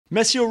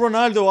Messi or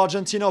Ronaldo,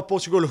 Argentina or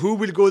Portugal, who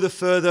will go the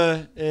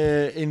further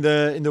in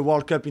the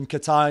World Cup in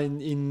Qatar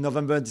in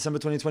November and December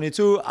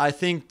 2022? I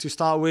think to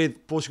start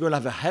with, Portugal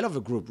have a hell of a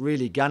group,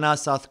 really. Ghana,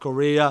 South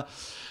Korea,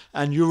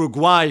 and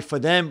Uruguay. For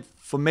them,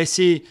 for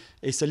Messi,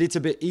 it's a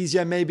little bit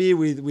easier maybe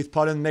with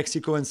Poland,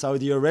 Mexico, and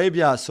Saudi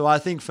Arabia. So I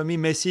think for me,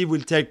 Messi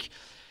will take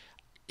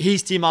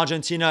his team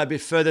Argentina a bit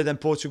further than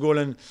Portugal,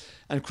 and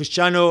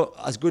Cristiano,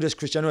 as good as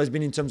Cristiano has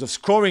been in terms of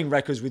scoring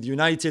records with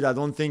United, I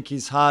don't think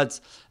he's had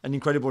an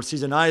incredible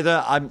season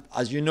either. I'm,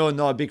 as you know,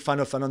 not a big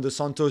fan of Fernando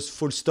Santos,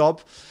 full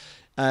stop.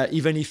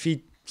 Even if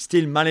he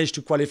still managed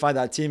to qualify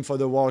that team for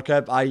the World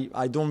Cup,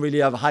 I don't really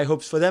have high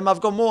hopes for them.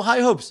 I've got more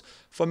high hopes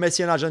for Messi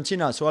and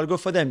Argentina, so I'll go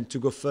for them to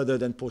go further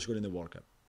than Portugal in the World Cup.